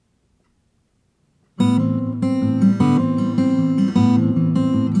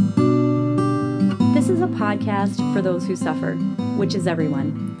podcast for those who suffer, which is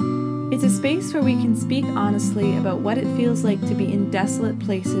everyone. It's a space where we can speak honestly about what it feels like to be in desolate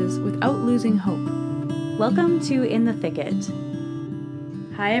places without losing hope. Welcome to In the Thicket.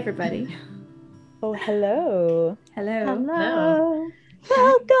 Hi, everybody. Oh, hello. Hello. Hello.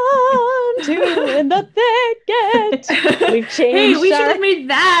 Welcome to In the Thicket. We've changed. Hey, we should have made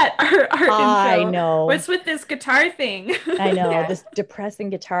that our intro. I know. What's with this guitar thing? I know. This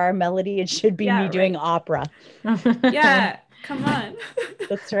depressing guitar melody. It should be me doing opera. Yeah. Come on.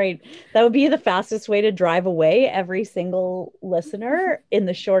 That's right. That would be the fastest way to drive away every single listener in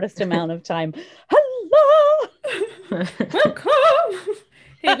the shortest amount of time. Hello. Welcome.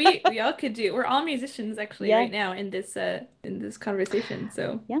 Hey, we all could do. We're all musicians actually right now in this conversation.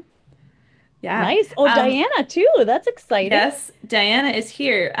 So yeah. Nice. Oh, Diana too. That's exciting. Yes, Diana is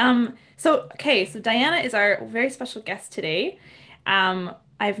here. So Diana is our very special guest today.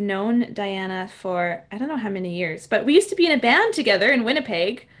 I've known Diana for I don't know how many years, but we used to be in a band together in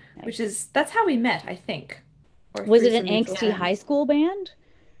Winnipeg, that's how we met, I think. Was it an angsty high school band?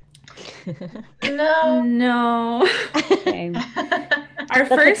 No. Okay. That's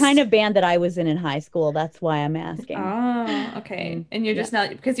the kind of band that I was in high school. That's why I'm asking. Oh, okay. And you're just not,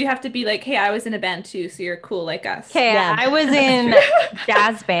 because you have to be like, hey, I was in a band too, so you're cool like us. Okay, I was in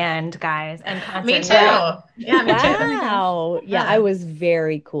jazz band, guys, and concert. Me too. Yeah, me too. Wow. Yeah, I was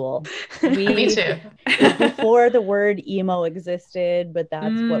very cool. Me too. Before the word emo existed, but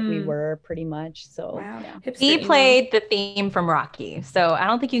that's what we were pretty much. So we played the theme from Rocky, so I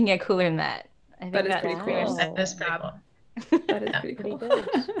don't think you can get cooler than that. I think that's pretty cool. That is pretty cool. That is pretty cool. Good.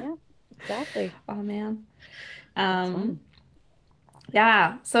 Yeah, exactly. Oh man.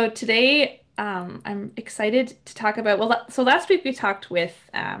 Yeah. So today I'm excited to talk about, so last week we talked with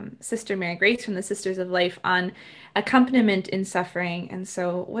Sister Mary Grace from the Sisters of Life on accompaniment in suffering. And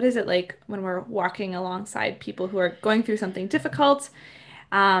so what is it like when we're walking alongside people who are going through something difficult?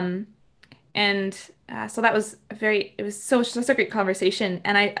 So that was it was such a great conversation.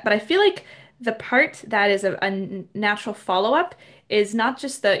 But I feel like the part that is a natural follow-up is not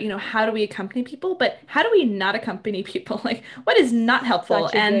just how do we accompany people, but how do we not accompany people? Like, what is not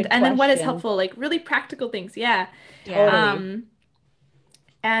helpful? And then what is helpful? Like really practical things. Yeah. Totally.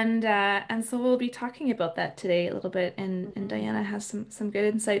 And so we'll be talking about that today a little bit, and Diana has some good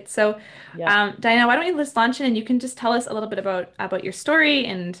insights. So, Diana, why don't we just launch in, and you can just tell us a little bit about your story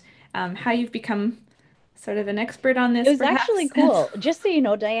and how you've become sort of an expert on this. It was actually cool. Just so you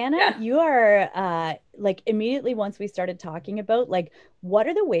know, Diana, you are like immediately once we started talking about like what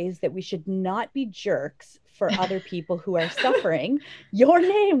are the ways that we should not be jerks for other people who are suffering, your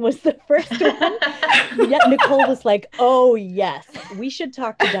name was the first one. Yet Nicole was like, oh yes, we should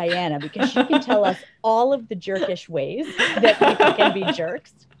talk to Diana because she can tell us all of the jerkish ways that people can be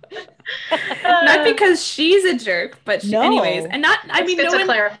jerks. Not because she's a jerk, but anyways, and not. I mean, to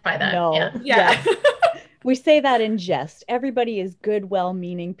clarify that. No, yeah. We say that in jest. Everybody is good,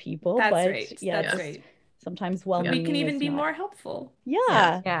 well-meaning people. That's but right. Yeah, that's right. Sometimes well-meaning. We can even be not. more helpful.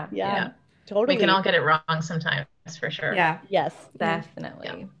 Yeah. Totally. We can all get it wrong sometimes, for sure. Yeah. Yes.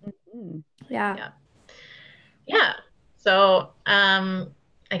 Definitely. Yeah. So, I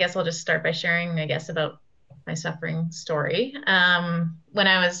guess I'll just start by sharing, about my suffering story. When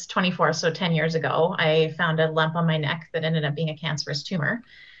I was 24, so 10 years ago, I found a lump on my neck that ended up being a cancerous tumor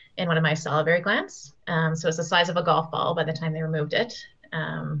in one of my salivary glands. So it's the size of a golf ball by the time they removed it.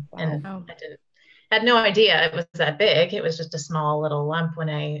 And I had no idea it was that big. It was just a small little lump when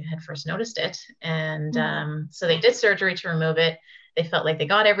I had first noticed it. And so they did surgery to remove it. They felt like they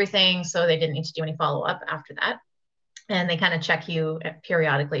got everything, so they didn't need to do any follow-up after that. And they kind of check you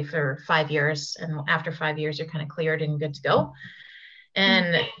periodically for 5 years. And after 5 years, you're kind of cleared and good to go.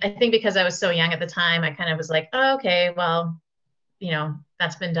 And I think because I was so young at the time, I kind of was like, oh, okay, well,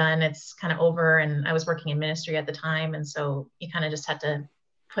 that's been done. It's kind of over. And I was working in ministry at the time. And so you kind of just had to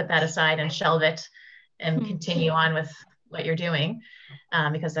put that aside and shelve it and continue on with what you're doing,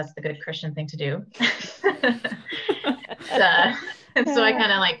 because that's the good Christian thing to do. And so I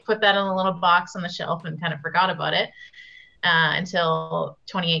kind of like put that in a little box on the shelf and kind of forgot about it until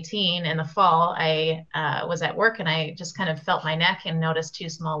 2018 in the fall. I was at work and I just kind of felt my neck and noticed 2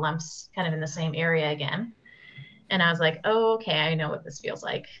 small lumps kind of in the same area again. And I was like, oh, okay, I know what this feels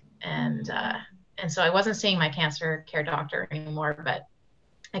like. And so I wasn't seeing my cancer care doctor anymore, but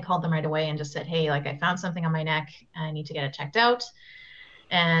I called them right away and just said, hey, like I found something on my neck. I need to get it checked out.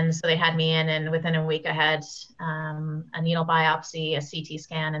 And so they had me in, and within a week I had a needle biopsy, a CT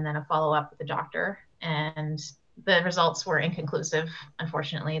scan, and then a follow-up with the doctor. And the results were inconclusive.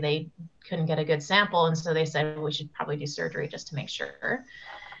 Unfortunately, they couldn't get a good sample. And so they said, well, we should probably do surgery just to make sure.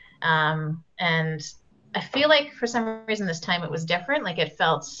 And I feel like for some reason this time it was different. Like it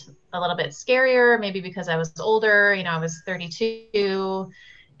felt a little bit scarier, maybe because I was older, I was 32,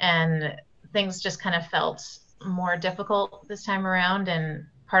 and things just kind of felt more difficult this time around. And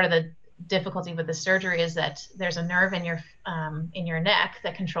part of the difficulty with the surgery is that there's a nerve in your neck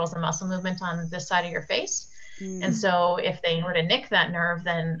that controls the muscle movement on this side of your face. And so if they were to nick that nerve,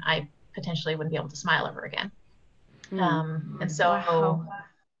 then I potentially wouldn't be able to smile ever again. And so,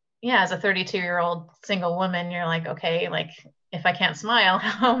 yeah, as a 32-year-old single woman, you're like, okay, like if I can't smile,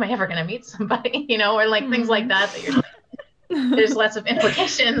 how am I ever going to meet somebody, or like things like that, that you're like, there's lots of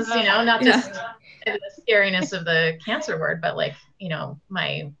implications, not just the scariness of the cancer word, but like,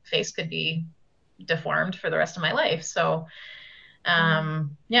 my face could be deformed for the rest of my life. So,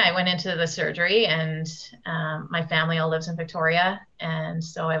 I went into the surgery, and my family all lives in Victoria. And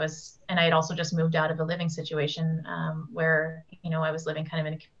so I had also just moved out of a living situation where, I was living kind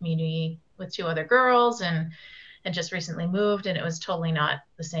of in a community with 2 other girls, and had just recently moved, and it was totally not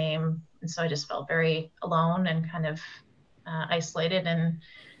the same. And so I just felt very alone and kind of isolated in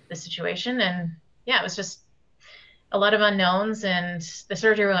the situation. And yeah, it was just a lot of unknowns, and the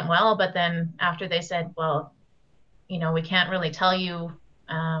surgery went well. But then after they said, well, we can't really tell you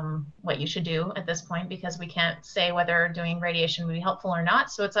what you should do at this point, because we can't say whether doing radiation would be helpful or not.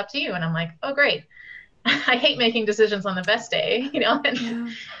 So it's up to you. And I'm like, oh, great. I hate making decisions on the best day, and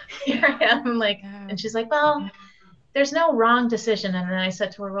here I am like, and she's like, well, there's no wrong decision. And then I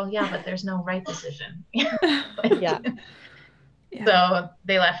said to her, well, yeah, but there's no right decision. So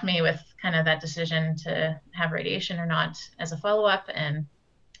they left me with kind of that decision to have radiation or not as a follow-up. And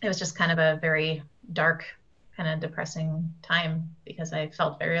it was just kind of a very dark, kind of depressing time, because I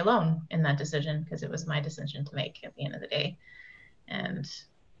felt very alone in that decision, because it was my decision to make at the end of the day. And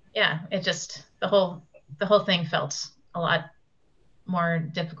yeah, it just, the whole thing felt a lot more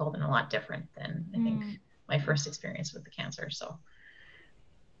difficult and a lot different than I think my first experience with the cancer. So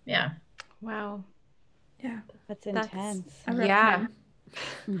yeah. Wow. Yeah. That's intense. Yeah.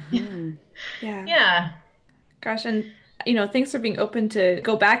 Yeah. Gosh. And, thanks for being open to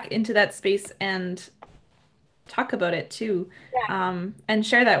go back into that space and talk about it too. And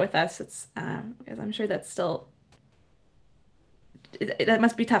share that with us. It's because I'm sure that's still, that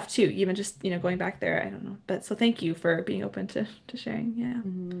must be tough too, even just going back there. I don't know, but so thank you for being open to sharing.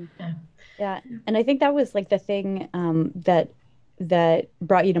 Yeah. And I think that was like the thing that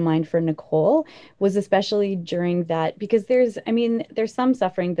brought you to mind for Nicole, was especially during that, because there's some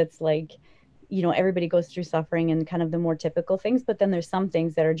suffering that's like, everybody goes through suffering and kind of the more typical things, but then there's some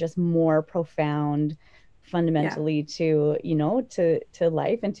things that are just more profound fundamentally to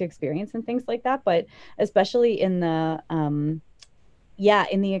life and to experience and things like that. But especially in the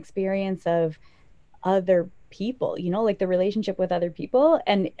in the experience of other people, like the relationship with other people.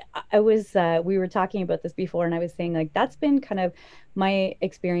 And I was we were talking about this before, and I was saying like that's been kind of my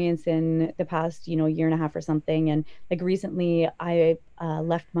experience in the past year and a half or something. And like recently I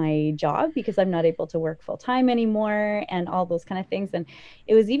left my job because I'm not able to work full time anymore, and all those kind of things. And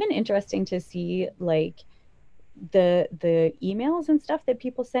it was even interesting to see like the emails and stuff that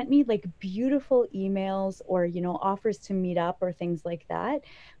people sent me, like beautiful emails, or offers to meet up or things like that.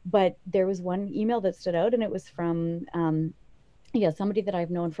 But there was one email that stood out, and it was from somebody that I've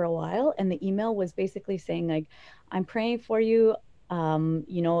known for a while. And the email was basically saying like, I'm praying for you,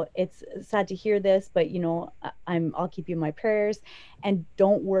 it's sad to hear this, but I'll keep you in my prayers, and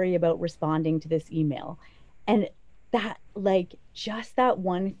don't worry about responding to this email. And that, like, just that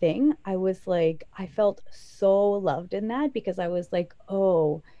one thing, I was like, I felt so loved in that, because I was like,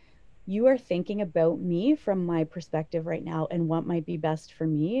 oh, you are thinking about me from my perspective right now and what might be best for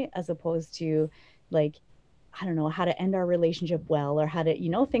me, as opposed to like, I don't know, how to end our relationship well, or how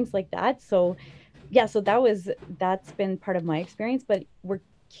to, things like that. So yeah, so that's been part of my experience. But we're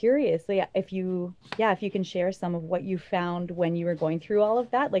curious, if you can share some of what you found when you were going through all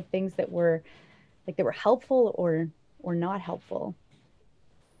of that, like things that were helpful or not helpful.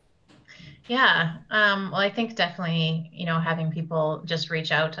 Yeah. Well, I think definitely, having people just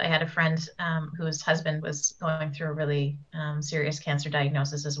reach out. I had a friend whose husband was going through a really serious cancer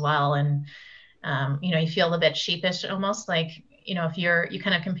diagnosis as well. And, you feel a bit sheepish, almost like, if you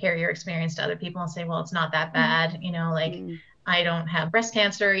kind of compare your experience to other people and say, well, it's not that bad, I don't have breast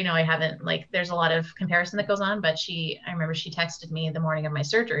cancer, I haven't, like, there's a lot of comparison that goes on. But I remember she texted me the morning of my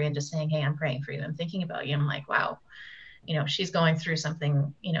surgery and just saying, hey, I'm praying for you, I'm thinking about you. I'm like, wow, she's going through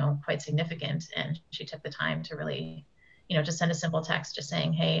something, quite significant. And she took the time to really, just send a simple text just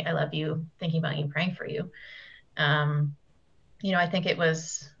saying, hey, I love you, thinking about you, praying for you. I think it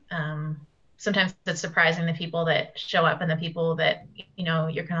was sometimes it's surprising the people that show up and the people that,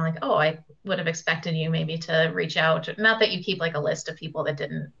 you're kind of like, oh, I would have expected you maybe to reach out. Not that you keep like a list of people that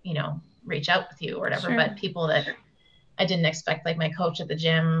didn't, reach out with you or whatever, Sure. but people that I didn't expect, like my coach at the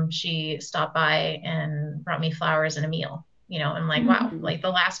gym, she stopped by and brought me flowers and a meal, and like, wow, like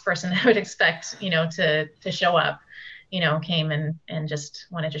the last person I would expect, to show up, came and just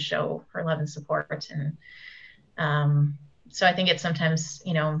wanted to show her love and support. And so I think it's sometimes,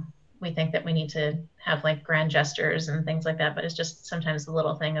 we think that we need to have like grand gestures and things like that, but it's just sometimes the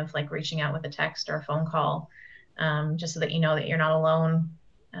little thing of like reaching out with a text or a phone call, just so that you know that you're not alone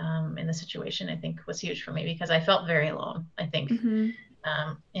in the situation, I think was huge for me, because I felt very alone. I think in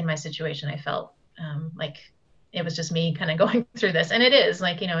my situation, I felt like it was just me kind of going through this, and it is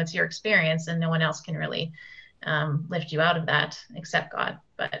like, it's your experience and no one else can really lift you out of that except God.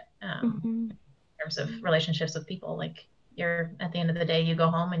 But in terms of relationships with people, like you're at the end of the day, you go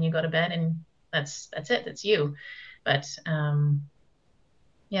home and you go to bed and that's it. It's you. But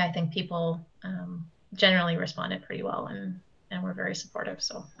yeah, I think people generally responded pretty well and were very supportive.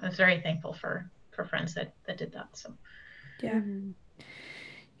 So I was very thankful for friends that did that. So yeah.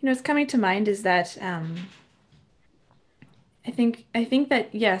 What's coming to mind is that I think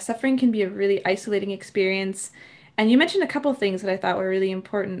that, yeah, suffering can be a really isolating experience. And you mentioned a couple of things that I thought were really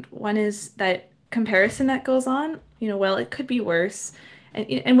important. One is that comparison that goes on, well, it could be worse.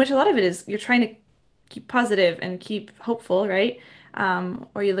 And which a lot of it is you're trying to keep positive and keep hopeful, right?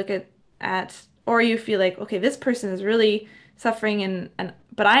 Or you look at or you feel like, okay, this person is really suffering and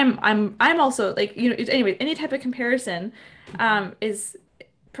but I'm also like, anyway, any type of comparison is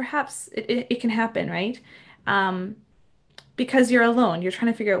perhaps it can happen, right? Because you're alone. You're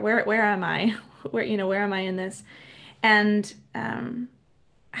trying to figure out where am I? Where am I in this? And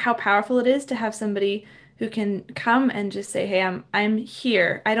how powerful it is to have somebody who can come and just say, hey, I'm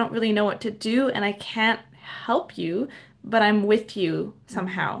here. I don't really know what to do and I can't help you, but I'm with you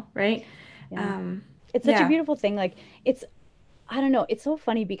somehow, right? Yeah. It's such a yeah. beautiful thing. Like I don't know. It's so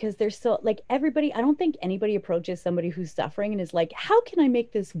funny because there's so like everybody, I don't think anybody approaches somebody who's suffering and is like, how can I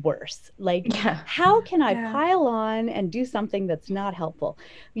make this worse? Like, how can I pile on and do something that's not helpful?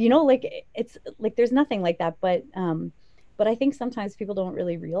 Like it's like, there's nothing like that. But I think sometimes people don't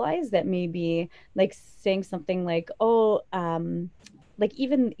really realize that maybe like saying something like, oh, like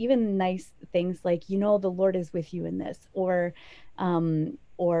even nice things like, the Lord is with you in this, or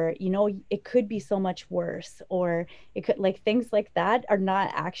it could be so much worse, or it could, like, things like that are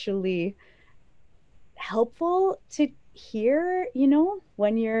not actually helpful to hear,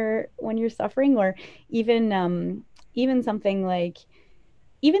 when you're suffering. Or even something like,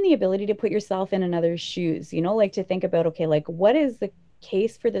 even the ability to put yourself in another's shoes, like to think about, okay, like what is the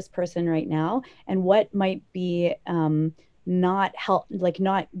case for this person right now, and what might be not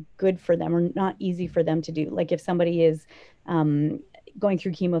good for them, or not easy for them to do. Like if somebody is going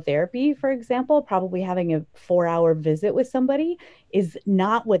through chemotherapy, for example, probably having a 4-hour visit with somebody is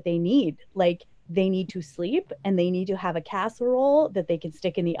not what they need. Like they need to sleep and they need to have a casserole that they can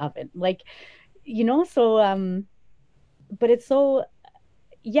stick in the oven. Like, so, but it's so,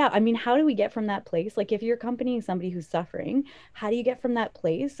 yeah, I mean, how do we get from that place? Like if you're accompanying somebody who's suffering, how do you get from that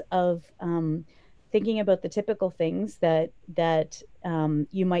place of thinking about the typical things that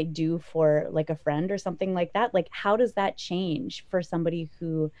you might do for like a friend or something like that? Like how does that change for somebody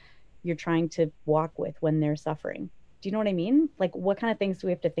who you're trying to walk with when they're suffering? Do you know what I mean? Like what kind of things do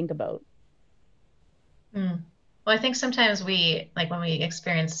we have to think about? Well, I think sometimes we, like when we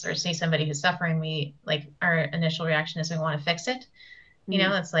experience or see somebody who's suffering, we like our initial reaction is we want to fix it.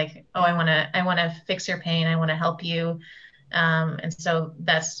 It's like, oh, I want to fix your pain. I want to help you. And so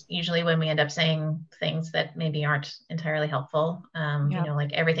that's usually when we end up saying things that maybe aren't entirely helpful.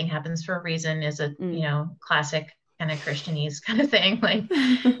 Like everything happens for a reason is a, classic kind of Christianese kind of thing. Like,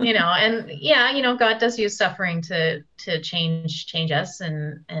 and yeah, God does use suffering to change us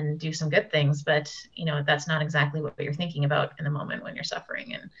and do some good things, but that's not exactly what you're thinking about in the moment when you're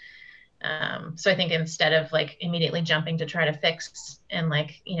suffering. And so I think instead of like immediately jumping to try to fix and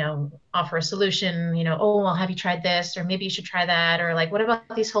like, offer a solution, oh, well, have you tried this? Or maybe you should try that. Or like, what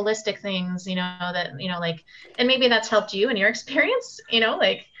about these holistic things, that, like, and maybe that's helped you in your experience,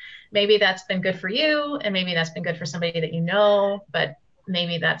 like maybe that's been good for you and maybe that's been good for somebody that but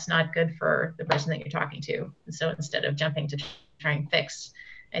maybe that's not good for the person that you're talking to. And so instead of jumping to try and fix,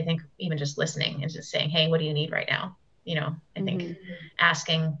 I think even just listening and just saying, hey, what do you need right now? I think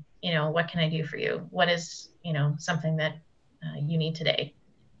asking, what can I do for you? What is, something that you need today?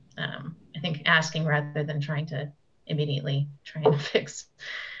 I think asking rather than trying to immediately try and fix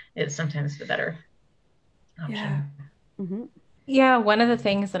is sometimes the better option. Yeah. Yeah, one of the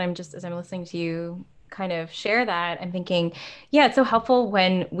things that I'm just, as I'm listening to you kind of share that, I'm thinking, yeah, it's so helpful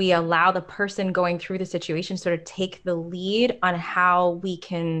when we allow the person going through the situation sort of take the lead on how we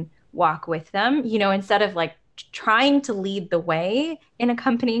can walk with them, instead of like trying to lead the way in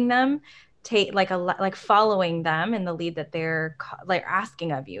accompanying them, take like following them in the lead that they're like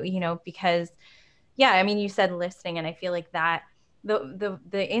asking of you, because yeah, I mean, you said listening, and I feel like that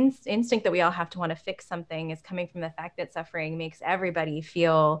the instinct that we all have to want to fix something is coming from the fact that suffering makes everybody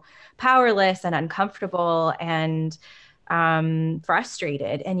feel powerless and uncomfortable and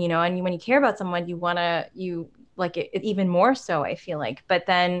frustrated. And and when you care about someone, you like it even more so, I feel like. But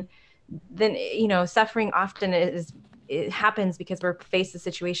then suffering often it happens because we're faced a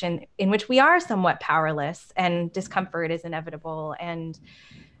situation in which we are somewhat powerless, and discomfort is inevitable, and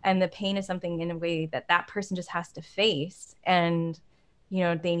the pain is something in a way that that person just has to face. And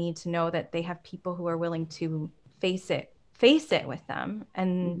they need to know that they have people who are willing to face it with them,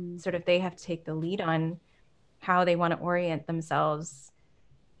 and sort of they have to take the lead on how they want to orient themselves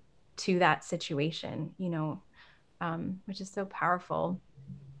to that situation, which is so powerful.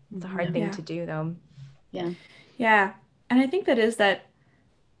 It's a hard thing to do, though. Yeah. And I think that,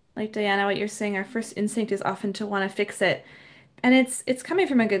 like Diana, what you're saying, our first instinct is often to want to fix it. And it's coming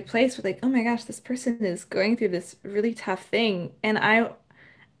from a good place with like, oh my gosh, this person is going through this really tough thing, and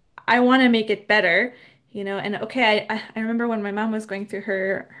I want to make it better, And okay, I remember when my mom was going through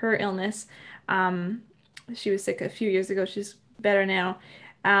her illness. Um, she was sick a few years ago. She's better now.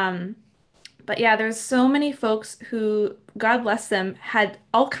 Um, but yeah, there's so many folks who, God bless them, had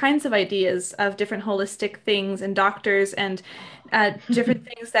all kinds of ideas of different holistic things and doctors and different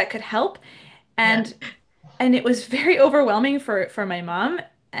things that could help. And and it was very overwhelming for my mom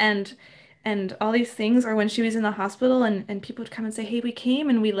and all these things, or when she was in the hospital and people would come and say, hey, we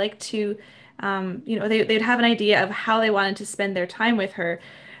came and we like to they'd have an idea of how they wanted to spend their time with her,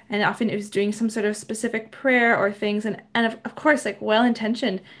 and often it was doing some sort of specific prayer or things, and of course, like, well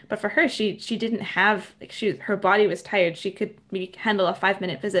intentioned, but for her, she didn't have, like, her body was tired. She could maybe handle a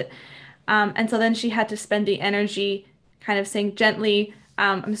 5-minute visit, and so then she had to spend the energy kind of saying gently,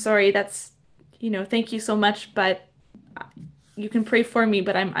 I'm sorry, that's, thank you so much, but you can pray for me,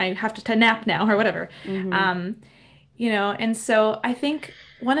 but I have to nap now or whatever. And so I think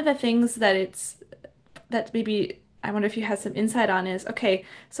one of the things that maybe I wonder if you have some insight on is, okay,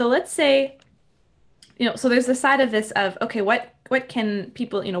 so let's say, so there's the side of this of, okay, what can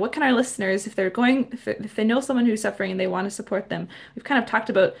people, what can our listeners, if if they know someone who's suffering and they want to support them, we've kind of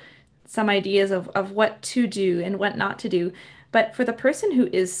talked about some ideas of what to do and what not to do. But for the person who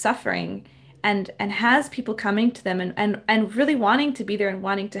is suffering and has people coming to them and really wanting to be there and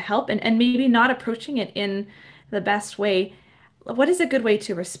wanting to help and maybe not approaching it in the best way, what is a good way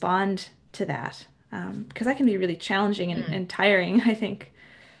to respond to that? Because that can be really challenging and tiring, I think.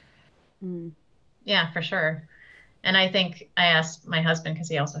 Yeah, for sure. And I think I asked my husband, because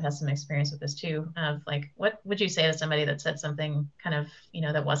he also has some experience with this too, of like, what would you say to somebody that said something kind of,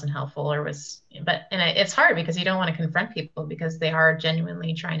 that wasn't helpful or it's hard because you don't want to confront people because they are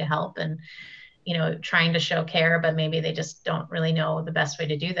genuinely trying to help and, trying to show care, but maybe they just don't really know the best way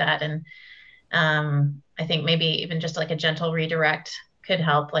to do that. And I think maybe even just like a gentle redirect could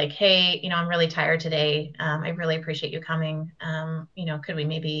help, like, hey, I'm really tired today. I really appreciate you coming. Could we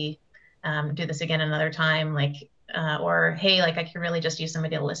maybe do this again another time? Like, or hey, like, I could really just use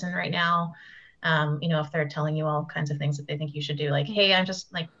somebody to listen right now. If they're telling you all kinds of things that they think you should do, like, hey, I'm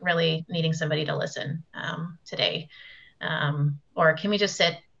just like really needing somebody to listen today. Or can we just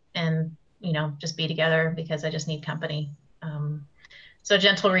sit and, just be together because I just need company. So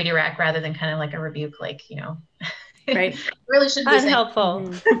gentle redirect rather than kind of like a rebuke, like, right. really should be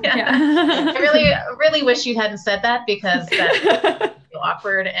helpful. I really wish you hadn't said that because that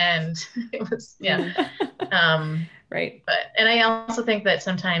awkward and it was right. And I also think that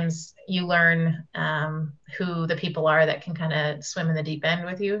sometimes you learn who the people are that can kind of swim in the deep end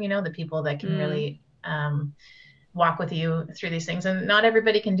with you, the people that can really walk with you through these things, and not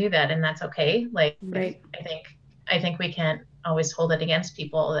everybody can do that, and that's okay. Like, right. I think we can't always hold it against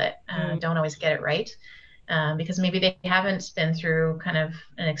people that don't always get it right. Because maybe they haven't been through kind of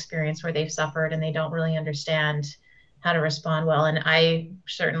an experience where they've suffered and they don't really understand how to respond well. And I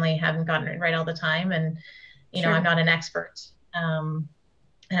certainly haven't gotten it right all the time. And, Sure. I'm not an expert. And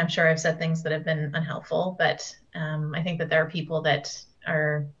I'm sure I've said things that have been unhelpful, but I think that there are people that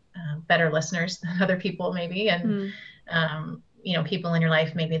are better listeners than other people maybe. And, people in your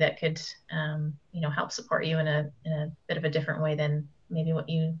life maybe that could, help support you in a bit of a different way than maybe what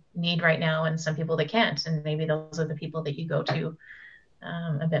you need right now, and some people that can't, and maybe those are the people that you go to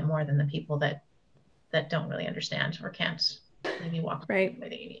a bit more than the people that don't really understand or can't maybe walk Right. away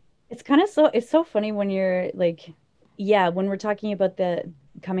that you need. It's so funny when you're like, yeah, when we're talking about the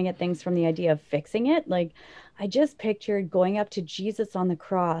coming at things from the idea of fixing it, like I just pictured going up to Jesus on the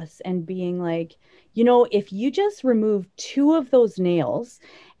cross and being like, you know, if you just remove two of those nails,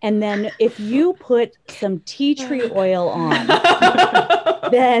 and then if you put some tea tree oil on,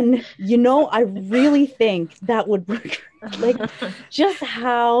 then, you know, I really think that would work. Like just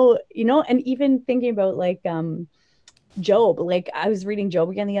how, you know, and even thinking about like Job, like I was reading Job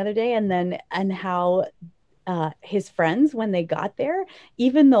again the other day, and how his friends, when they got there,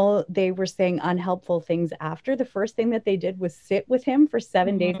 even though they were saying unhelpful things after, the first thing that they did was sit with him for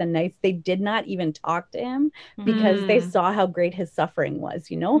 7 days and nights. They did not even talk to him because they saw how great his suffering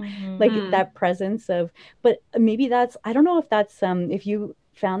was, you know, like that presence of, but maybe that's, I don't know if that's, if you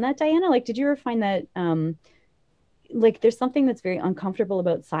found that, Diana, like, did you ever find that, like there's something that's very uncomfortable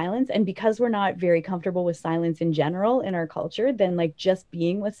about silence, and because we're not very comfortable with silence in general in our culture, then like just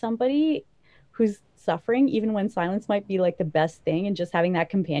being with somebody who's suffering, even when silence might be like the best thing, and just having that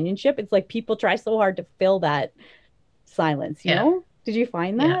companionship, it's like people try so hard to fill that silence, you know? Did you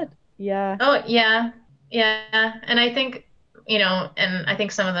find that? Yeah. Oh, yeah. Yeah. And I think, and I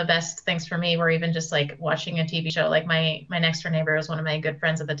think some of the best things for me were even just like watching a TV show. Like my next door neighbor was one of my good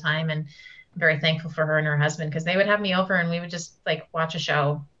friends at the time, and I'm very thankful for her and her husband, because they would have me over and we would just like watch a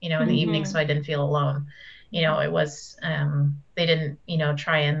show, in the evening, so I didn't feel alone. It was they didn't,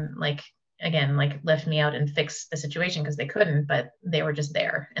 try and like, again, like lift me out and fix the situation, because they couldn't, but they were just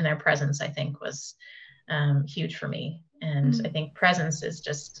there, and their presence, I think, was huge for me. And I think presence is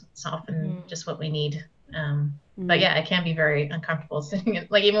just, it's often just what we need. But yeah, it can be very uncomfortable sitting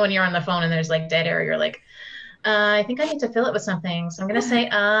like, even when you're on the phone and there's like dead air, you're like, I think I need to fill it with something, so I'm gonna say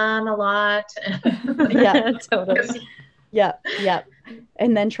a lot. Yeah, totally. Yeah,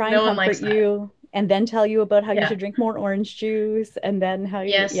 and then try and comfort you, and then tell you about how you should drink more orange juice, and then how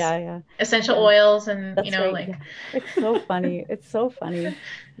you essential oils, and that's right. Like it's so funny. It's so funny.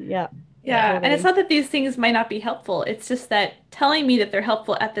 Yeah. Yeah, totally. And it's not that these things might not be helpful. It's just that telling me that they're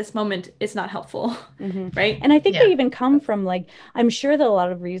helpful at this moment is not helpful, right? And I think they even come from like, I'm sure that a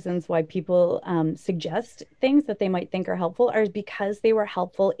lot of reasons why people suggest things that they might think are helpful are because they were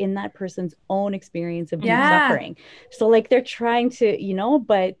helpful in that person's own experience of deep suffering. So like they're trying to,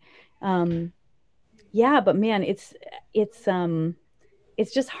 but but man, it's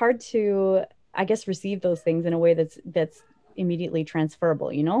just hard to, I guess, receive those things in a way that's immediately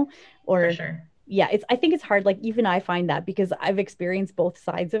transferable, or for sure. I think it's hard. Like even I find that, because I've experienced both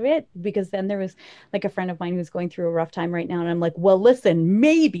sides of it, because then there was like a friend of mine who's going through a rough time right now, and I'm like, well, listen,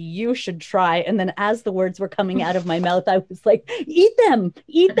 maybe you should try. And then as the words were coming out of my mouth, I was like, eat them,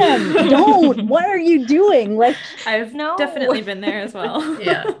 don't, what are you doing? Like, I've definitely been there as well.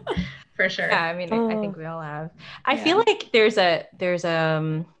 Yeah, for sure. Yeah, I mean, I think we all have. I feel like there's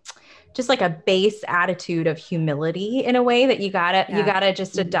just like a base attitude of humility in a way that you gotta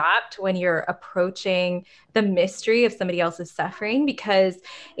just adopt when you're approaching the mystery of somebody else's suffering, because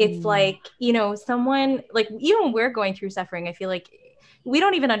it's like, someone like, even when we're going through suffering, I feel like we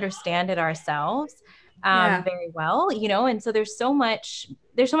don't even understand it ourselves very well, and so there's so much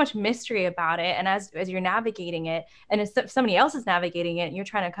mystery about it. And as you're navigating it, and if somebody else is navigating it and you're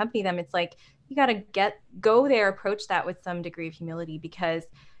trying to accompany them, it's like, you got to go there, approach that with some degree of humility, because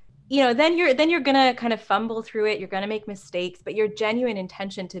then you're gonna kind of fumble through it. You're gonna make mistakes, but your genuine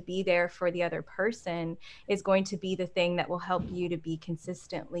intention to be there for the other person is going to be the thing that will help you to be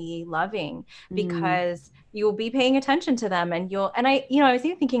consistently loving, because you will be paying attention to them, and I was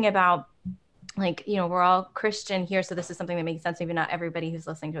even thinking about, like, we're all Christian here, so this is something that makes sense. Maybe not everybody who's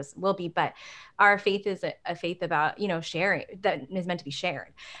listening to us will be, but our faith is a faith about, sharing, that is meant to be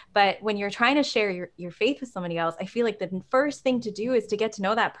shared. But when you're trying to share your faith with somebody else, I feel like the first thing to do is to get to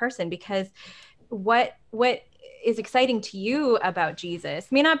know that person, because what is exciting to you about Jesus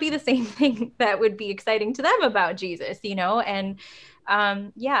may not be the same thing that would be exciting to them about Jesus, and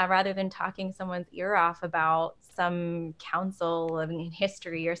rather than talking someone's ear off about some council in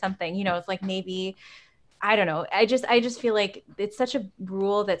history or something, it's like, maybe, I don't know. I just feel like it's such a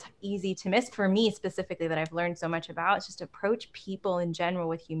rule that's easy to miss, for me specifically, that I've learned so much about. It's just approach people in general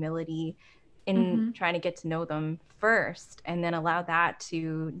with humility in trying to get to know them first, and then allow that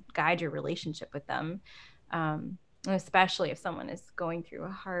to guide your relationship with them. Especially if someone is going through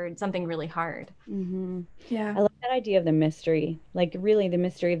something really hard. Yeah. I love that idea of the mystery, like really the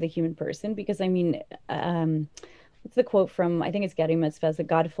mystery of the human person, because I mean, what's the quote from, I think it's Getty Mitzvah, that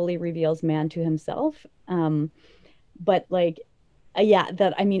God fully reveals man to himself. But like,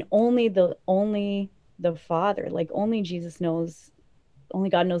 that, I mean, only the Father, like only Jesus knows,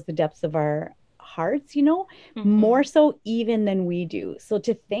 only God knows the depths of our hearts, you know, more so even than we do. So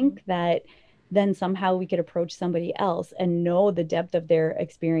to think that then somehow we could approach somebody else and know the depth of their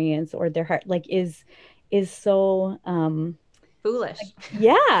experience or their heart, like is so foolish.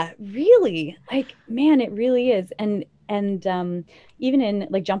 Yeah, really. Like, man, it really is. And even in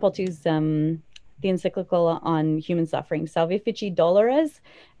like John Paul II's the encyclical on human suffering, Salve Fici Doloris,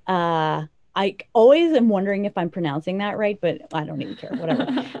 I always am wondering if I'm pronouncing that right, but I don't even care,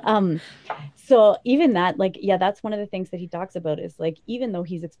 whatever. So even that, like, yeah, that's one of the things that he talks about is like, even though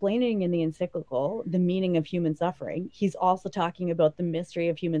he's explaining in the encyclical the meaning of human suffering, he's also talking about the mystery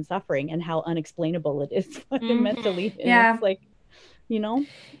of human suffering and how unexplainable it is fundamentally. Yeah. It's like, you know?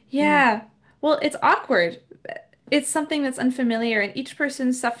 Yeah. Well, it's awkward. It's something that's unfamiliar, and each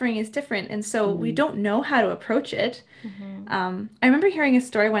person's suffering is different. And so we don't know how to approach it. I remember hearing a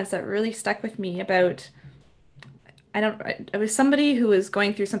story once that really stuck with me about, it was somebody who was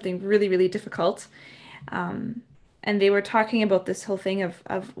going through something really, really difficult. And they were talking about this whole thing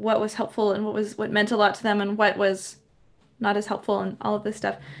of what was helpful and what meant a lot to them and what was not as helpful and all of this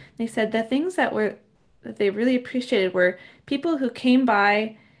stuff. They said the things that they really appreciated were people who came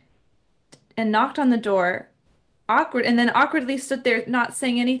by and knocked on the door and then awkwardly stood there not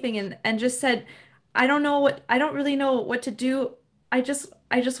saying anything and just said, I don't really know what to do. I just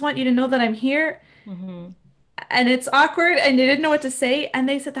want you to know that I'm here. And it's awkward and they didn't know what to say. And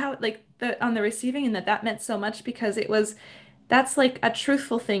they said that like on the receiving and that meant so much because that's like a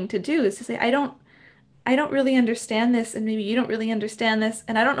truthful thing to do, is to say, I don't really understand this, and maybe you don't really understand this,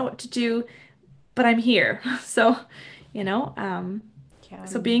 and I don't know what to do, but I'm here. So, you know,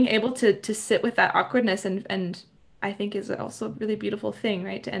 so being able to sit with that awkwardness and I think is also a really beautiful thing,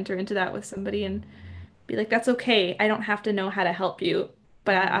 right? To enter into that with somebody and be like, that's okay. I don't have to know how to help you,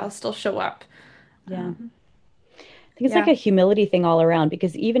 but I'll still show up. Yeah. I think it's like a humility thing all around,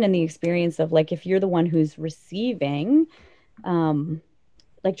 because even in the experience of like, if you're the one who's receiving,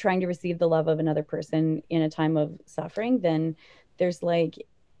 like trying to receive the love of another person in a time of suffering, then there's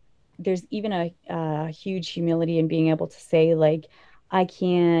even a huge humility in being able to say like, I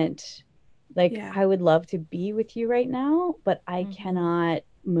can't, like, I would love to be with you right now, but I cannot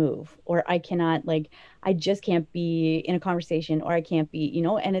move, or I cannot, like, I just can't be in a conversation, or I can't be, you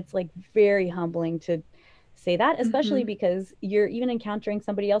know, and it's like very humbling to say that, especially because you're even encountering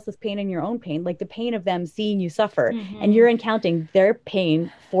somebody else's pain and your own pain, like the pain of them seeing you suffer, and you're encountering their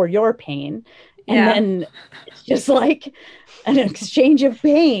pain for your pain. And then it's just like an exchange of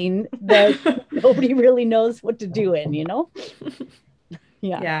pain that nobody really knows what to do in, you know?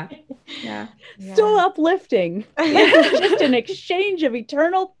 Yeah. So uplifting. It's just an exchange of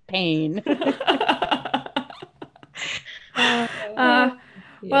eternal pain.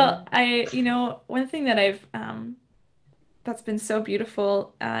 Well, one thing that I've that's been so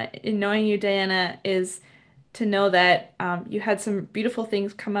beautiful in knowing you, Diana, is to know that you had some beautiful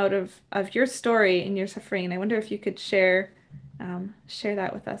things come out of your story and your suffering. And I wonder if you could share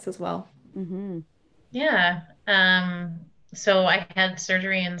that with us as well. Yeah. So I had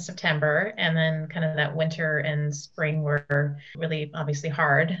surgery in September, and then kind of that winter and spring were really obviously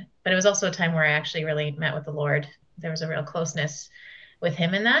hard, but it was also a time where I actually really met with the Lord. There was a real closeness with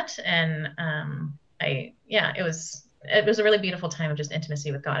him in that. And it was a really beautiful time of just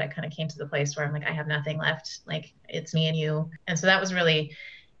intimacy with God. I kind of came to the place where I'm like, I have nothing left. Like, it's me and you. And so that was really,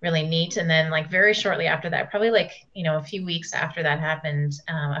 really neat. And then like very shortly after that, probably like, a few weeks after that happened,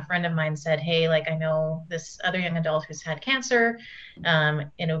 a friend of mine said, hey, like, I know this other young adult who's had cancer,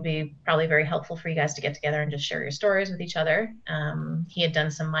 and it would be probably very helpful for you guys to get together and just share your stories with each other. He had done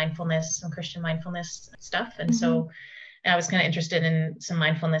some Christian mindfulness stuff. And so I was kind of interested in some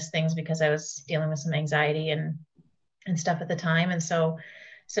mindfulness things because I was dealing with some anxiety and stuff at the time. And so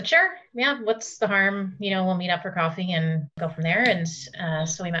said, sure, yeah, what's the harm? We'll meet up for coffee and go from there. And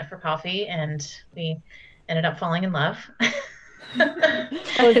so we met for coffee, and we ended up falling in love. I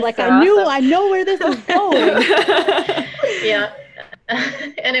was like, I know where this is going. Yeah.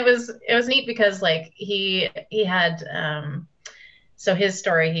 And it was neat because like he had, so his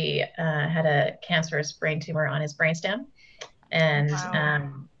story, he had a cancerous brain tumor on his brainstem. And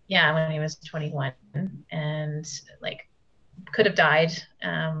when he was 21, and like could have died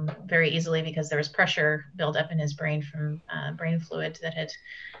very easily because there was pressure built up in his brain from brain fluid that had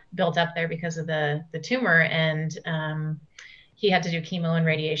built up there because of the tumor. And he had to do chemo and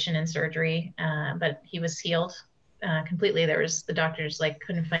radiation and surgery, but he was healed completely. The doctors like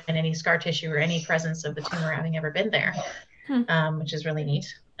couldn't find any scar tissue or any presence of the tumor having ever been there, which is really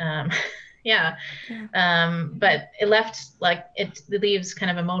neat. Yeah. But it left like it leaves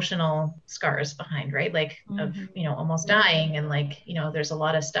kind of emotional scars behind, right? Like of, almost dying, and like, there's a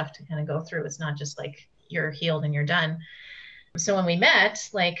lot of stuff to kind of go through. It's not just like you're healed and you're done. So when we met,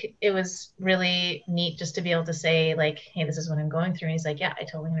 like, it was really neat just to be able to say, like, hey, this is what I'm going through. And he's like, yeah, I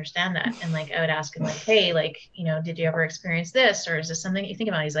totally understand that. And like, I would ask him, like, hey, like, did you ever experience this? Or is this something you think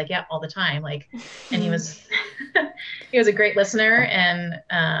about? He's like, yeah, all the time. Like, and he was, he was a great listener. And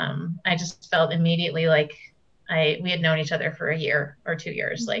I just felt immediately like we had known each other for a year or 2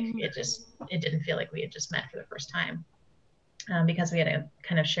 years. Like, it didn't feel like we had just met for the first time, because we had a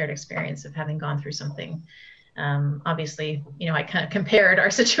kind of shared experience of having gone through something. Obviously, I kind of compared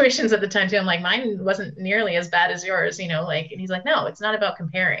our situations at the time too. I'm like, mine wasn't nearly as bad as yours, like, and he's like, no, it's not about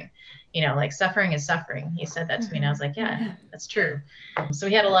comparing, like, suffering is suffering. He said that to me, and I was like, yeah, that's true. So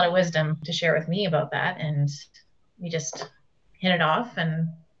he had a lot of wisdom to share with me about that, and we just hit it off, and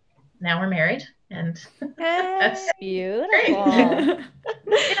now we're married, and that's beautiful. Great.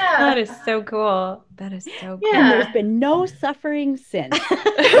 Yeah. That is so cool. That is so cool. And there's been no suffering since.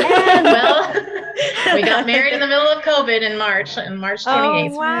 Well, we got married in the middle of COVID in March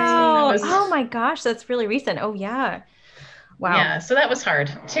 28th. Oh, wow. So oh my gosh, that's really recent. Oh yeah. Wow. Yeah, so that was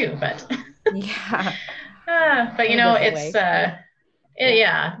hard too, but yeah. But it's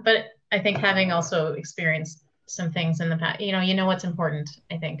yeah, but I think having also experienced some things in the past, you know what's important,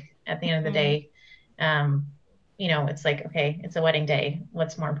 I think, at the end of the day. It's like, okay, it's a wedding day.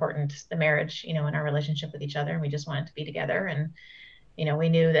 What's more important? The marriage, and our relationship with each other. And we just wanted to be together. And, we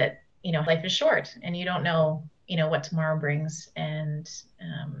knew that, life is short, and you don't know, what tomorrow brings. And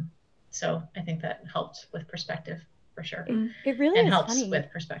so I think that helped with perspective for sure. It really and is helps funny. with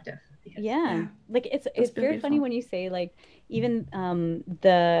perspective. Yeah. Like it's very funny when you say, like, even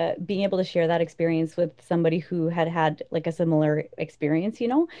the being able to share that experience with somebody who had like a similar experience,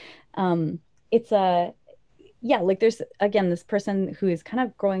 it's like there's, again, this person who is kind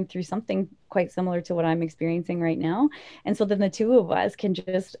of going through something quite similar to what I'm experiencing right now. And so then the two of us can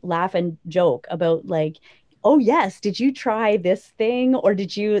just laugh and joke about, like, oh yes, did you try this thing? Or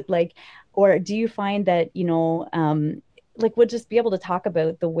did you or do you find that, like, we'll just be able to talk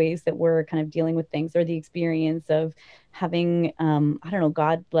about the ways that we're kind of dealing with things, or the experience of having, I don't know,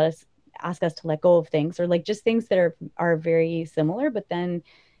 God ask us to let go of things, or like just things that are very similar, but then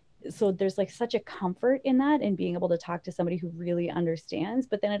so there's like such a comfort in that, and being able to talk to somebody who really understands.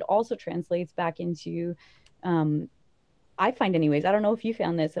 But then it also translates back into, I find anyways, I don't know if you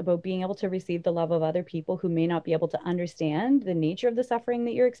found this, about being able to receive the love of other people who may not be able to understand the nature of the suffering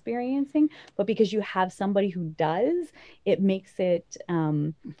that you're experiencing, but because you have somebody who does, it makes it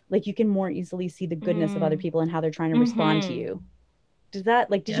like you can more easily see the goodness of other people and how they're trying to respond to you. Does that,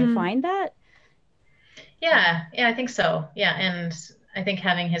 like, did you find that? Yeah, I think so. Yeah. And I think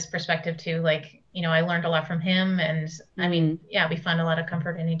having his perspective too, like, I learned a lot from him, and I mean, yeah, we find a lot of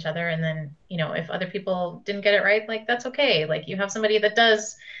comfort in each other. And then, if other people didn't get it right, like, that's okay. Like, you have somebody that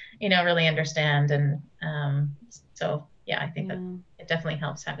does, really understand. And so, yeah, I think that it definitely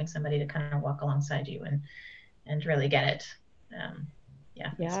helps having somebody to kind of walk alongside you and really get it.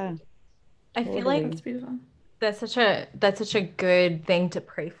 Yeah. I feel like that's beautiful. That's such a good thing to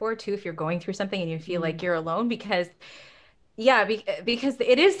pray for too, if you're going through something and you feel like you're alone, because because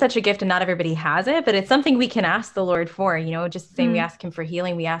it is such a gift and not everybody has it, but it's something we can ask the Lord for, just saying we ask him for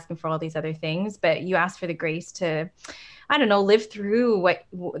healing, we ask him for all these other things, but you ask for the grace to, I don't know, live through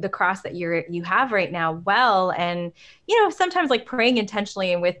the cross that you have right now well. And, sometimes like praying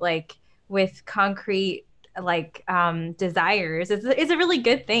intentionally and with concrete, desires is a really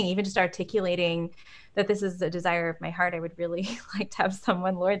good thing. Even just articulating that this is a desire of my heart. I would really like to have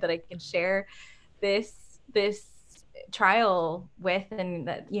someone, Lord, that I can share this trial with, and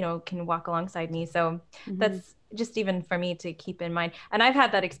that, can walk alongside me. So that's just even for me to keep in mind. And I've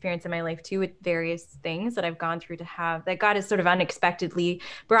had that experience in my life too, with various things that I've gone through, to have that God has sort of unexpectedly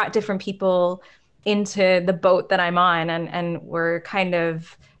brought different people into the boat that I'm on, and we're kind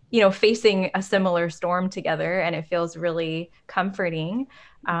of, facing a similar storm together, and it feels really comforting.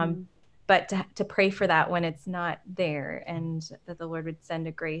 But to pray for that when it's not there, and that the Lord would send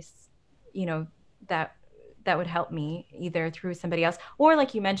a grace, that would help me, either through somebody else, or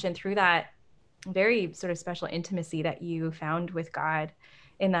like you mentioned, through that very sort of special intimacy that you found with God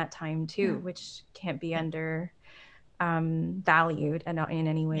in that time too, which can't be under valued and not in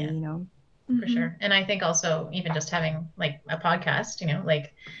any way, For sure. And I think also even just having like a podcast,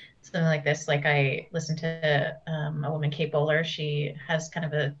 like something like this, like I listened to a woman, Kate Bowler. She has kind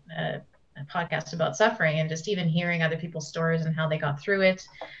of a podcast about suffering, and just even hearing other people's stories and how they got through it.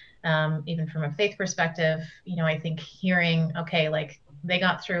 Even from a faith perspective, I think hearing, okay, like they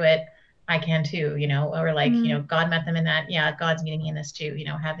got through it, I can too, or like, God met them in that. Yeah, God's meeting me in this too,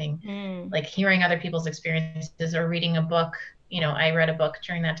 having like hearing other people's experiences or reading a book. I read a book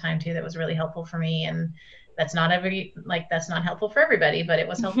during that time too that was really helpful for me. And that's not helpful for everybody, but it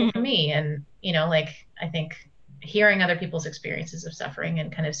was helpful for me. And, like, I think hearing other people's experiences of suffering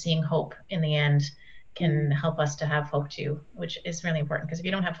and kind of seeing hope in the end can help us to have hope too, which is really important. Because if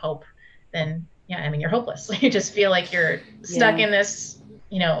you don't have hope, then you're hopeless. You just feel like you're stuck in this,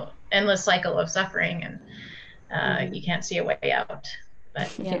 endless cycle of suffering, and you can't see a way out. But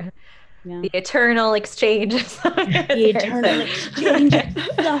the eternal exchange of suffering. The eternal exchange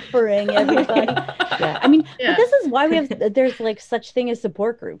of suffering, everybody. But this is why there's like such thing as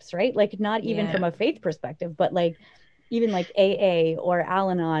support groups, right? Like not even from a faith perspective, but like even like AA or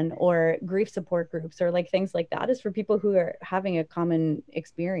Al-Anon or grief support groups or like things like that is for people who are having a common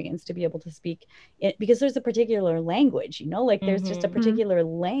experience to be able to speak it, because there's a particular language, like there's just a particular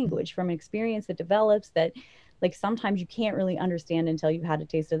language from an experience that develops that like sometimes you can't really understand until you've had a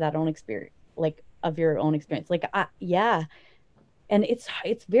taste of that own experience, like of your own experience. Like, and it's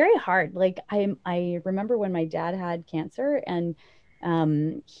very hard. Like I remember when my dad had cancer and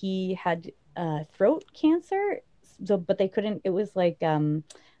he had throat cancer. So, but they couldn't, it was like a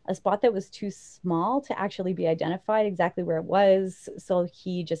spot that was too small to actually be identified exactly where it was. So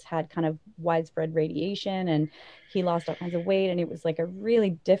he just had kind of widespread radiation and he lost all kinds of weight, and it was like a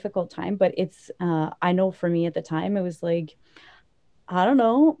really difficult time. But it's, I know for me at the time, it was like, I don't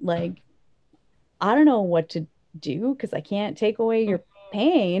know what to do because I can't take away your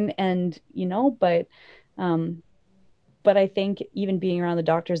pain. And, but I think even being around the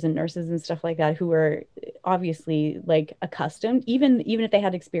doctors and nurses and stuff like that, who are obviously like accustomed, even if they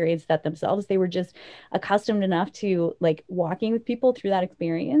had experienced that themselves, they were just accustomed enough to like walking with people through that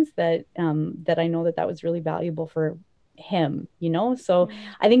experience that that I know that was really valuable for him, So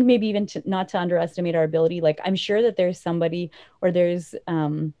I think maybe even not to underestimate our ability. Like I'm sure that there's somebody or there's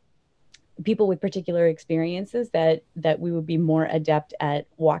people with particular experiences that we would be more adept at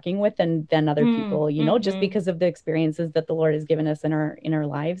walking with than other people, just because of the experiences that the Lord has given us in our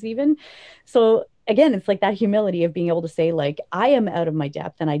lives even. So again, it's like that humility of being able to say like, I am out of my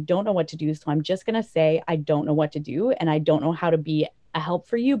depth and I don't know what to do. So I'm just going to say, I don't know what to do. And I don't know how to be a help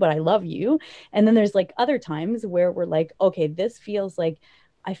for you, but I love you. And then there's like other times where we're like, okay, this feels like,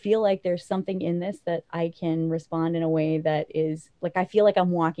 I feel like there's something in this that I can respond in a way that is like, I feel like I'm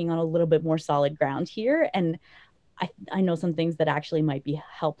walking on a little bit more solid ground here. And I know some things that actually might be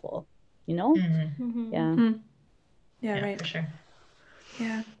helpful, Yeah. Yeah, right. For sure.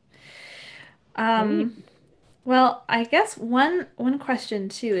 Yeah. Well, I guess one question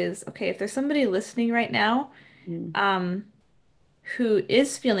too is, okay, if there's somebody listening right now, who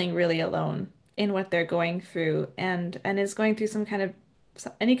is feeling really alone in what they're going through and is going through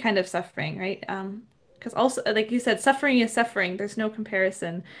any kind of suffering, right? Because also, like you said, suffering is suffering. There's no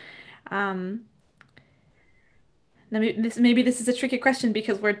comparison. Now maybe this is a tricky question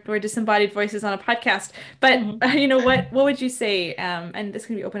because we're disembodied voices on a podcast. But what would you say? And this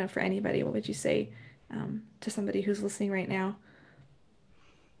can be open up for anybody. What would you say to somebody who's listening right now?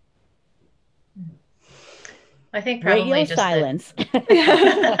 I think probably just silence.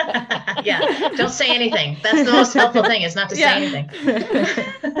 Yeah, don't say anything. That's the most helpful thing, is not to say anything.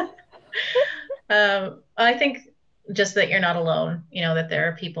 I think just that you're not alone, that there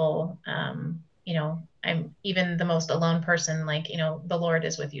are people, I'm even the most alone person, like, the Lord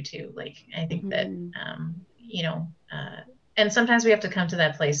is with you too. Like, I think that, and sometimes we have to come to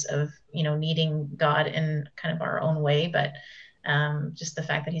that place of, needing God in kind of our own way, but just the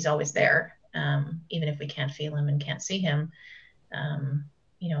fact that he's always there. Even if we can't feel him and can't see him,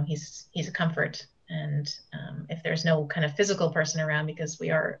 he's a comfort. And if there's no kind of physical person around, because we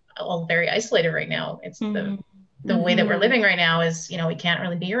are all very isolated right now, it's the way that we're living right now is, we can't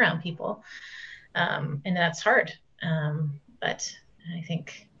really be around people. And that's hard. But I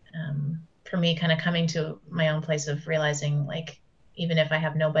think for me, kind of coming to my own place of realizing, like, even if I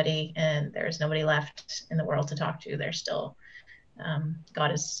have nobody and there's nobody left in the world to talk to, there's still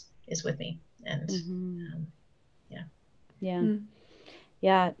God is with me. And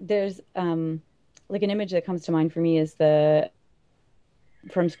there's like an image that comes to mind for me is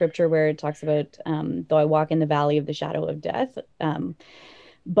from scripture where it talks about though I walk in the valley of the shadow of death,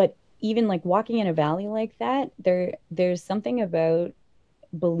 but even like walking in a valley like that, there's something about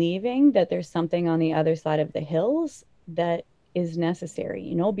believing that there's something on the other side of the hills that is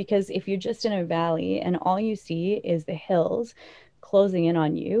necessary, because if you're just in a valley and all you see is the hills closing in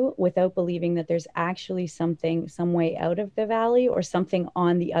on you without believing that there's actually some way out of the valley or something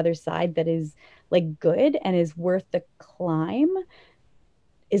on the other side that is like good and is worth the climb,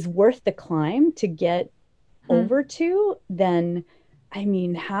 is worth the climb to get over to, then I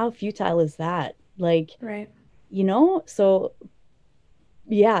mean, how futile is that? Like, Right. So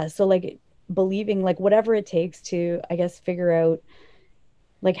yeah, so like believing like whatever it takes to, I guess, figure out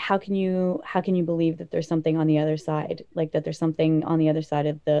like how can you believe that there's something on the other side, like that there's something on the other side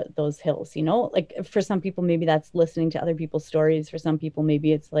of those hills, like for some people maybe that's listening to other people's stories, for some people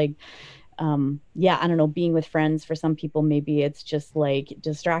maybe it's like yeah, I don't know, being with friends, for some people maybe it's just like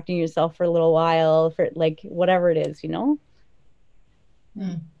distracting yourself for a little while, for like whatever it is.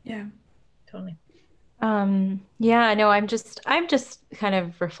 Yeah. Totally. Yeah, no, I'm just kind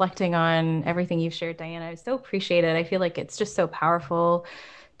of reflecting on everything you've shared, Diana. I so appreciate it. I feel like it's just so powerful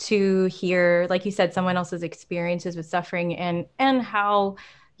to hear, like you said, someone else's experiences with suffering and how,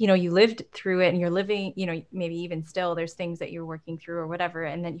 you lived through it and you're living, maybe even still there's things that you're working through or whatever,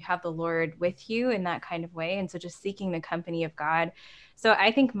 and then you have the Lord with you in that kind of way. And so just seeking the company of God. So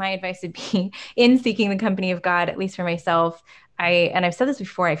I think my advice would be in seeking the company of God, at least for myself, and I've said this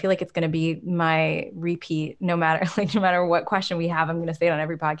before, I feel like it's going to be my repeat, no matter what question we have, I'm going to say it on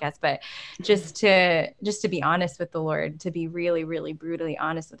every podcast, but just to be honest with the Lord, to be really, really brutally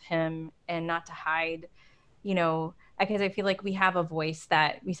honest with him and not to hide, because I feel like we have a voice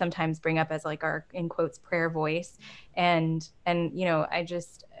that we sometimes bring up as like our, in quotes, prayer voice. And I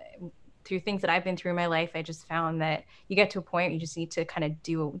just, through things that I've been through in my life, I just found that you get to a point where you just need to kind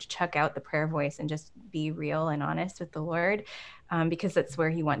of chuck out the prayer voice and just be real and honest with the Lord, because that's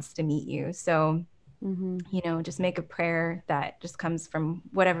where he wants to meet you. So, just make a prayer that just comes from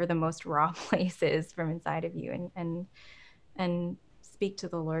whatever the most raw place is from inside of you, and speak to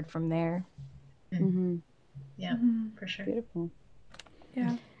the Lord from there. Yeah, for sure. Beautiful.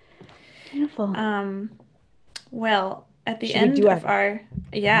 Yeah. Beautiful. Well, at the Should we end do of our at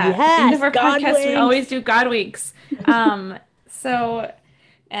the end Yes, of our God podcast, we winks. always do God weeks. So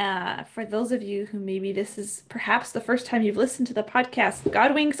for those of you who maybe this is perhaps the first time you've listened to the podcast,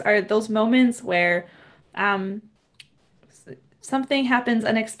 God winks are those moments where something happens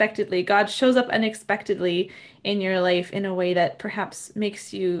unexpectedly. God shows up unexpectedly in your life in a way that perhaps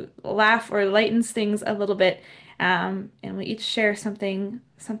makes you laugh or lightens things a little bit. And we each share something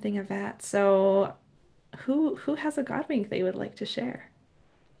of that. So who has a God wink they would like to share?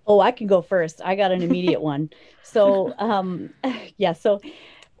 Oh, I can go first. I got an immediate one. So, yeah. So,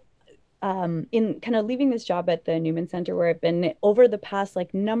 in kind of leaving this job at the Newman Center where I've been over the past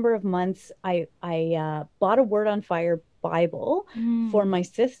like number of months, I bought a Word on Fire Bible for my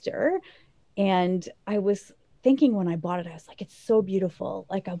sister, and I was thinking when I bought it, I was like, it's so beautiful.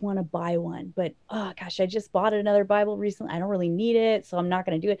 Like, I want to buy one, but oh gosh, I just bought another Bible recently. I don't really need it, so I'm not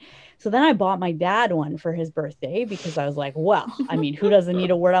going to do it. So then I bought my dad one for his birthday because I was like, well, I mean, who doesn't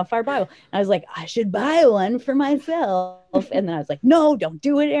need a Word on Fire Bible? And I was like, I should buy one for myself. And then I was like, no, don't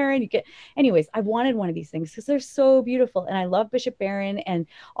do it, Erin. Anyways, I wanted one of these things because they're so beautiful. And I love Bishop Barron and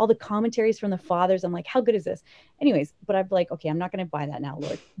all the commentaries from the fathers. I'm like, how good is this? Anyways, but I'm like, okay, I'm not going to buy that now,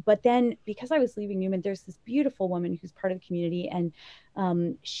 Lord. But then because I was leaving Newman, there's this beautiful woman who's part of the community.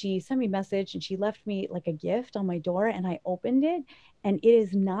 And she sent me a message and she left me like a gift on my door, and I opened it. And it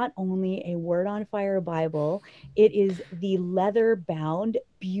is not only a Word on Fire Bible, it is the leather bound,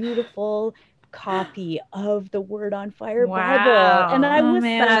 beautiful copy of the Word on Fire Bible. And I was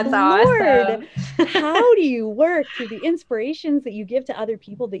like, Lord, awesome. how do you work through the inspirations that you give to other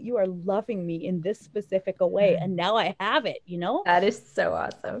people that you are loving me in this specific a way? And now I have it, That is so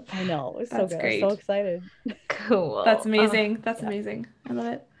awesome. I know. It's so That's good. great. I'm so excited. Cool. That's amazing. That's amazing. I love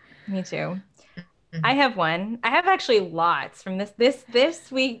it. Me too. I have one. I have actually lots from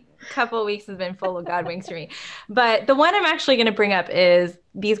this week. Couple of weeks has been full of God winks for me, but the one I'm actually going to bring up is,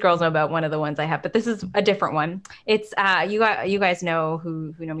 these girls know about one of the ones I have, but this is a different one. It's you guys know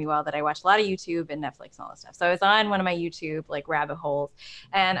who know me well that I watch a lot of YouTube and Netflix and all this stuff. So I was on one of my YouTube like rabbit holes,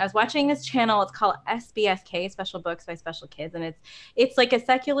 and I was watching this channel. It's called SBSK, Special Books by Special Kids, and it's like a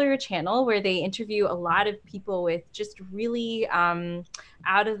secular channel where they interview a lot of people with just really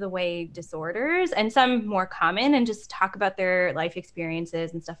out of the way disorders, and some more common, and just talk about their life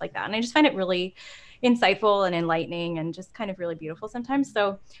experiences and stuff like that. And I just find it really insightful and enlightening and just kind of really beautiful sometimes.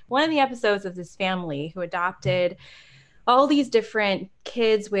 So one of the episodes of this family who adopted all these different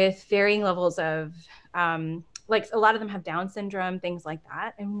kids with varying levels of like a lot of them have Down syndrome, things like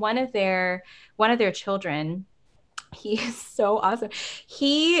that. And one of their children, he is so awesome.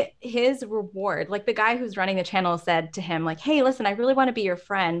 His reward, like the guy who's running the channel said to him, like, hey, listen, I really want to be your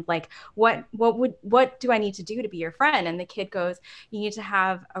friend. Like, what do I need to do to be your friend? And the kid goes, you need to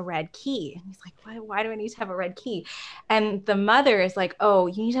have a red key. And he's like, why do I need to have a red key? And the mother is like, oh,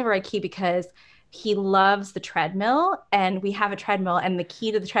 you need to have a red key because he loves the treadmill, and we have a treadmill, and the key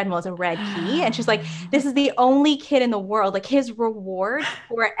to the treadmill is a red key. And she's like, this is the only kid in the world. Like, his reward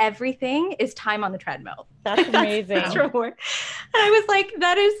for everything is time on the treadmill. That's amazing. His reward. And I was like,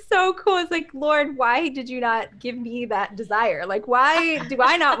 that is so cool. It's like, Lord, why did you not give me that desire? Like, why do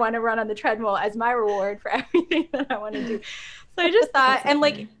I not want to run on the treadmill as my reward for everything that I want to do? So I just thought, and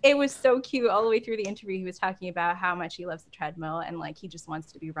like, it was so cute all the way through the interview. He was talking about how much he loves the treadmill, and like, he just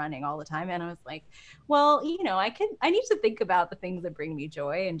wants to be running all the time. And I was like, well, you know, I need to think about the things that bring me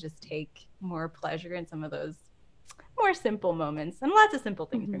joy and just take more pleasure in some of those more simple moments. And lots of simple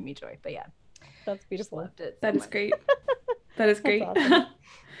things bring me joy. But yeah, That's beautiful. loved it. That is great. That is great. awesome.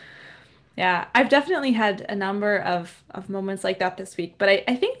 Yeah, I've definitely had a number of moments like that this week, but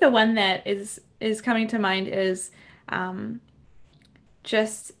I think the one that is coming to mind is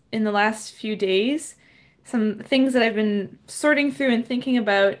just in the last few days, some things that I've been sorting through and thinking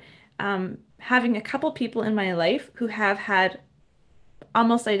about, having a couple people in my life who have had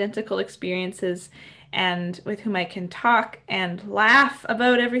almost identical experiences and with whom I can talk and laugh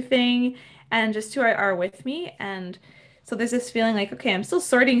about everything and just who are with me. And so there's this feeling like, okay, I'm still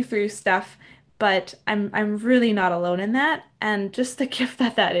sorting through stuff, but I'm really not alone in that. And just the gift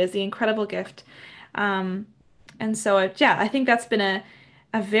that is, the incredible gift. And so, yeah, I think that's been a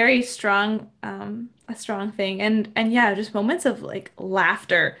very strong thing. And yeah, just moments of like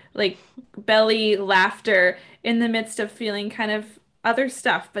laughter, like belly laughter in the midst of feeling kind of other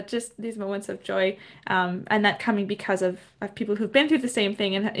stuff, but just these moments of joy, and that coming because of people who've been through the same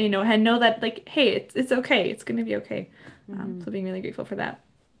thing and, you know, and know that like, hey, it's okay. It's going to be okay. So being really grateful for that.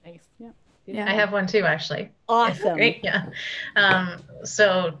 Nice. Yeah. I have one too, actually. Awesome. Great. Yeah.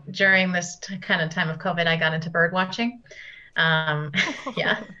 So during this kind of time of COVID, I got into bird watching.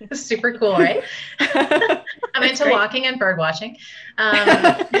 Yeah, super cool, right? I'm into great. walking and bird watching.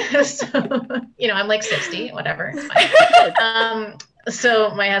 So, you know, I'm like 60, whatever. It's fine. So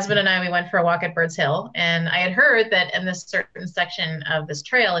my husband and I, we went for a walk at Birds Hill, and I had heard that in this certain section of this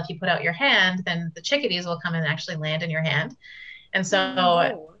trail, if you put out your hand, then the chickadees will come and actually land in your hand. And so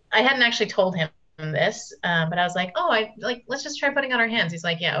I hadn't actually told him this, but I was like, let's just try putting out our hands. He's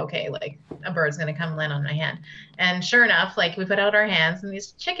like, yeah, okay, like a bird's gonna come land on my hand. And sure enough, like we put out our hands and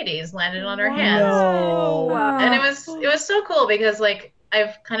these chickadees landed on our hands. No. And it was so cool because like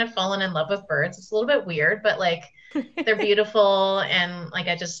I've kind of fallen in love with birds. It's a little bit weird, but like they're beautiful, and like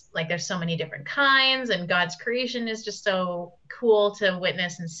I just like there's so many different kinds, and God's creation is just so cool to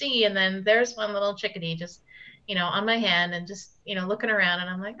witness and see. And then there's one little chickadee just, you know, on my hand and just, you know, looking around, and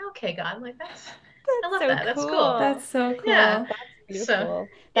I'm like, okay, God, like I love so that. That's cool. That's so cool. Yeah. Beautiful. So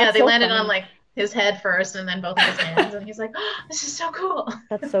That's yeah, they so landed funny. on like his head first and then both of his hands, and he's like, oh, this is so cool.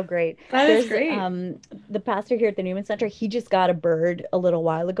 That's so great. That is There's, great. The pastor here at the Newman Center, he just got a bird a little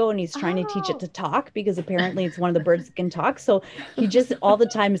while ago, and he's trying to teach it Oh. to talk because apparently it's one of the birds that can talk. So he just all the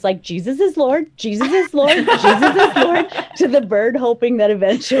time is like, Jesus is Lord, Jesus is Lord, Jesus is Lord, to the bird, hoping that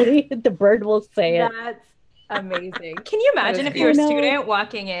eventually the bird will say it. That's amazing. Can you imagine if you were a I know. student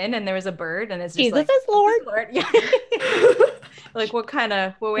walking in and there was a bird and it's just Jesus like, is Lord. Lord. Yeah. Like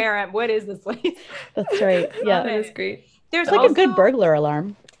what is this place? That's right. Yeah. That is great. There's It's like a good also- burglar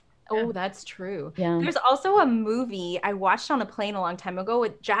alarm. Oh, that's true. Yeah. There's also a movie I watched on a plane a long time ago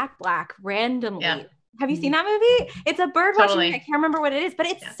with Jack Black randomly. Yeah. Have you seen that movie? It's a bird watching Totally. movie. I can't remember what it is, but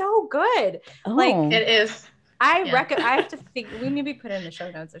it's Yeah. so good. Oh. like, It is. I Yeah. I have to think we maybe put it in the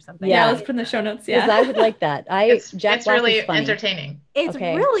show notes or something. Yeah. Yeah, let's put in the show notes. Because Yeah. I would like that. Jack It's Black really is funny. entertaining. It's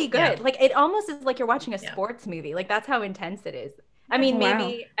Okay. really good. Yeah. Like it almost is like you're watching a Yeah. sports movie. Like that's how intense it is. I mean, Wow.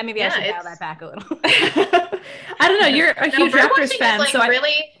 maybe I Yeah, should dial it's- that back a little. I don't know. You're a No, huge bird Raptors watching fan, is like so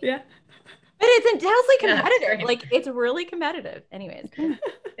really. yeah, But it's intensely Yeah, it's competitive. great. Like it's really competitive. Anyways.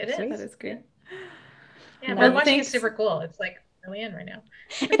 It is. that is great. Yeah, Well, bird watching thanks. is super cool. It's like really in right now.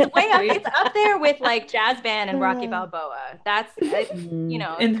 It's way up. It's up there with like Jazz Band and Rocky Balboa. That's you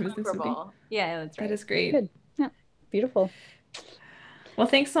know, In it's the Mississippi. comparable. Yeah, that's right. That is great. Good. Beautiful. Well,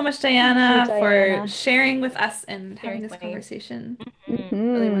 thanks so much, Diana, Thank you, Diana. for sharing with us and having this Seriously. conversation. Mhm.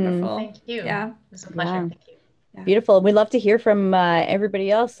 Really Mm. wonderful. Thank you. Yeah. It was a pleasure. Yeah. Thank you. Beautiful. We'd love to hear from everybody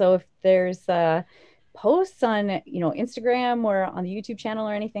else. So if there's posts on, Instagram or on the YouTube channel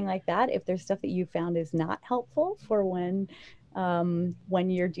or anything like that, if there's stuff that you found is not helpful for when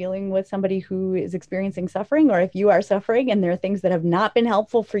you're dealing with somebody who is experiencing suffering, or if you are suffering and there are things that have not been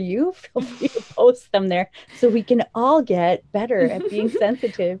helpful for you, feel free to post them there so we can all get better at being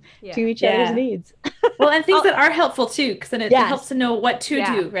sensitive Yeah. to each Yeah. other's needs. Well, and things that are helpful too, because then it Yes. helps to know what to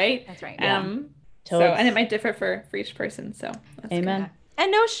Yeah. do, right? That's right. Yeah. So, Totes. and it might differ for each person. So, that's Amen. Yeah.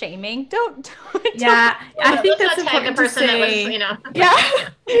 And no shaming. Don't Yeah, I think that's Let's tag the important to person that was, say. you know. Yeah.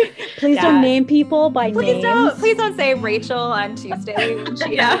 Please Yeah. don't name people by Please names. don't say Rachel on Tuesday when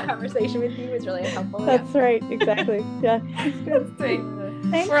she Yeah. had a conversation with you. It was really unhelpful. That's right. Exactly. Yeah. That's good. That's great.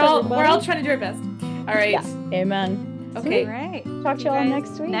 Thanks, We're all everybody. trying to do our best. All right. Yeah. Amen. Okay. All right. Talk to See you y'all guys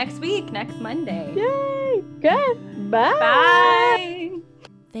next week. Next week, next Monday. Yay. Good. Bye. Bye.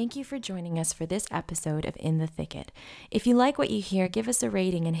 Thank you for joining us for this episode of In the Thicket. If you like what you hear, give us a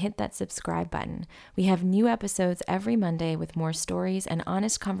rating and hit that subscribe button. We have new episodes every Monday with more stories and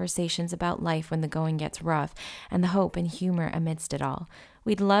honest conversations about life when the going gets rough and the hope and humor amidst it all.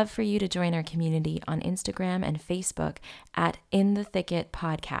 We'd love for you to join our community on Instagram and Facebook at In the Thicket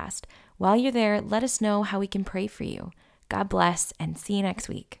Podcast. While you're there, let us know how we can pray for you. God bless and see you next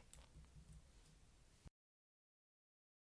week.